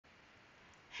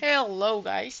Hello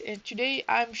guys, and today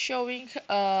I'm showing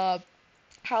how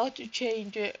to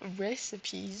change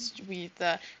recipes with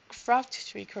craft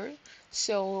trigger.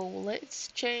 So let's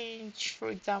change,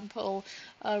 for example,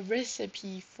 a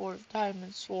recipe for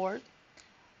diamond sword.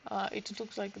 It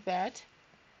looks like that.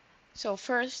 So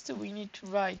first we need to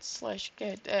write slash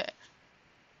get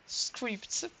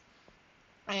scripts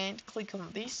and click on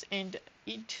this, and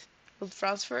it will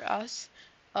transfer us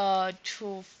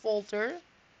to folder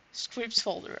scripts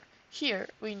folder. Here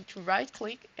we need to right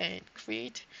click and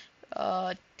create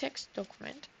a text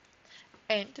document,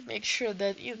 and make sure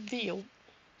that in view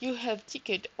you have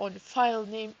ticket on file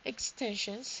name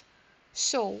extensions,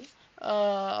 so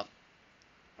uh,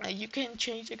 you can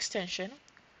change extension,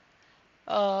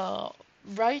 uh,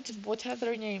 write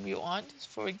whatever name you want,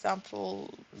 for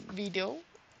example video,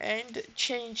 and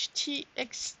change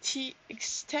txt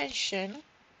extension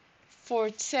for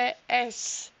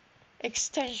ts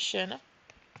extension,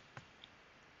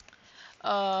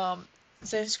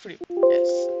 then script.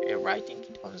 Yes, you're writing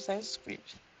it on then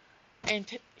script, and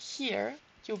here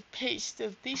you paste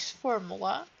this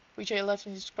formula which I left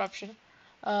in the description.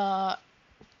 I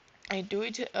do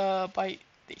it by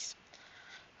this.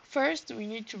 First we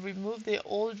need to remove the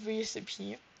old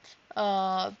recipe,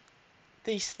 uh,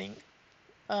 this thing.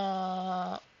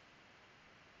 uh,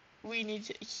 we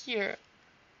need here,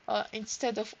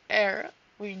 instead of air,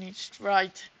 we need to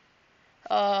write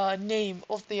name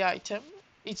of the item.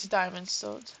 It's diamond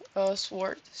sword.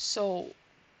 So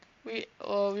we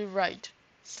write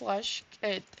slash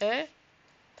get a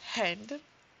hand,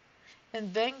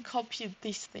 and then copy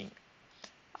this thing,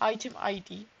 item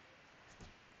ID,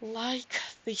 like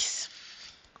this.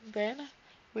 Then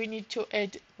we need to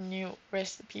add new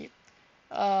recipe.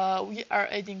 We are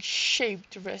adding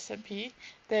shaped recipe.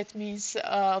 That means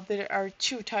there are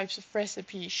two types of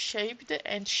recipe: shaped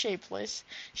and shapeless.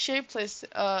 Shapeless,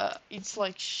 it's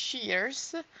like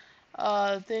shears.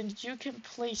 Then you can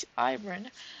place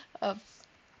iron uh,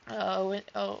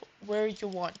 where you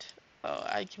want.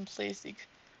 I can place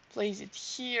it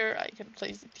here. I can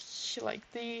place it here,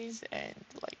 like this and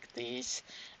like this.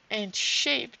 And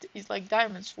shaped is like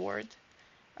diamond sword.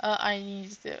 I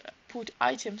need to put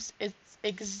items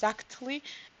exactly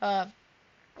uh,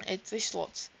 at the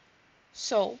slots.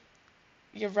 So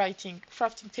you're writing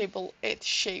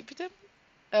craftingTable.addShaped.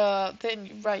 Then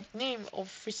you write name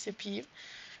of recipe.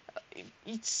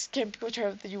 It can be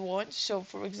whatever you want. So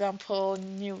for example,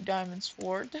 new diamond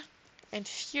sword. And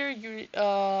here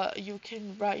you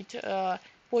can write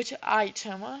what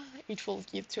item it will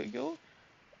give to you.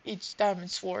 It's diamond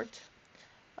sword.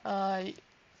 Uh,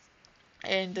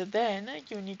 and then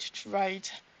you need to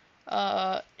write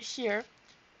here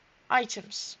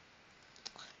items.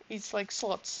 It's like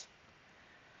slots.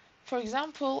 For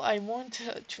example, I want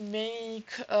to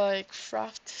make a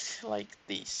craft like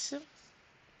this.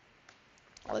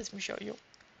 Let me show you.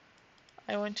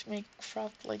 I want to make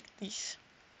craft like this,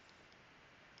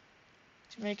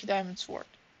 to make a diamond sword.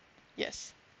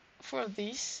 Yes. For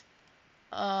this,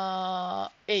 A,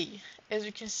 as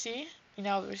you can see in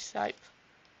our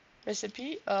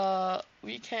recipe,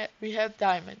 we have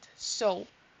diamond. So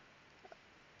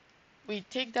we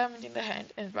take diamond in the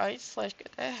hand and write slash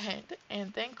get a hand,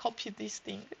 and then copy this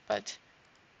thing, but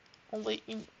only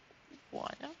in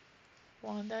one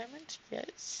diamond.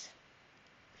 Yes,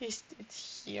 paste it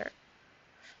here.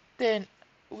 Then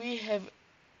we have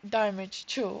diamond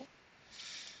 2,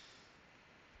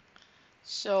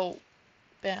 so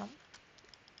bam.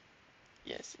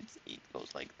 Yes, it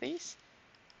goes like this,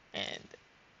 and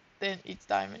then it's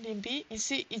diamond. In B, in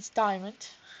C it's diamond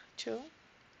 2,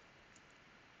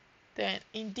 then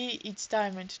in D it's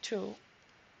diamond 2,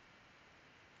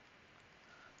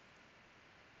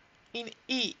 in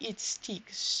E it's stick,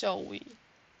 so we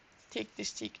take the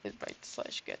stick and write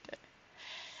slash get a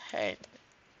head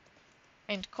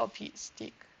and copy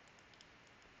stick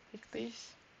like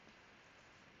this,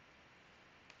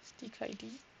 stick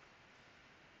ID.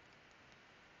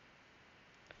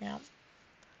 Yeah.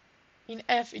 In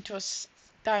F it was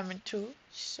diamond 2,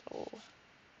 so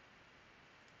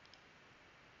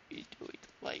we do it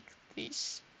like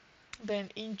this. Then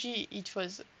in G it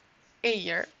was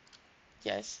air.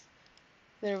 Yes,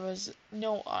 there was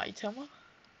no item,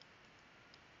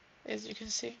 as you can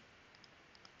see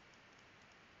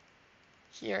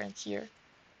here and here.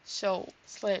 So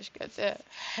slash get a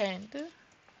hand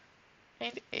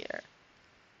and air.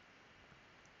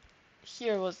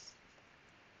 Here was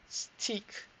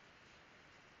stick,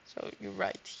 so you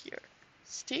write here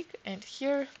stick, and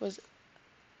here was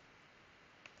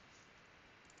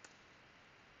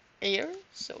air,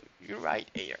 so you write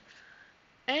air.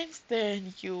 And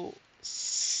then you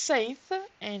save,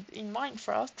 and in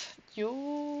Minecraft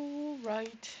you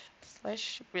write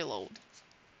 /reload.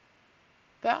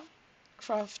 Bam,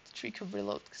 craft trick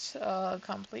reload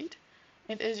complete.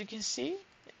 And as you can see,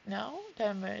 now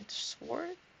diamond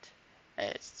sword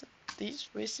as this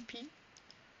recipe,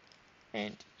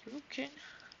 and you can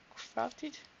craft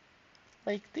it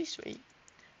like this way.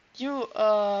 You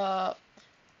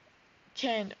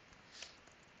can,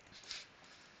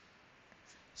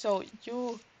 so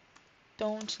you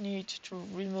don't need to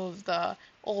remove the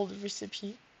old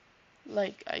recipe.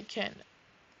 Like I can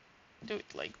do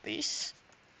it like this,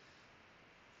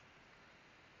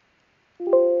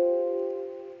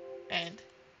 and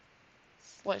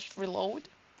 /reload,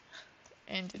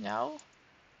 and now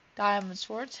diamond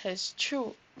sword has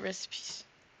two recipes.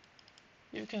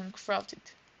 You can craft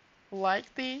it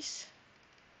like this,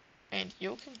 and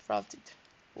you can craft it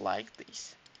like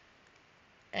this,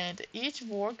 and each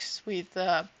works with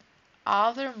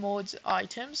other mods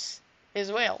items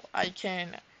as well. I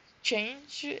can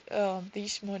change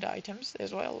these mod items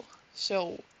as well.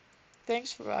 So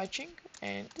thanks for watching,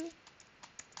 and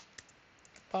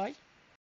bye.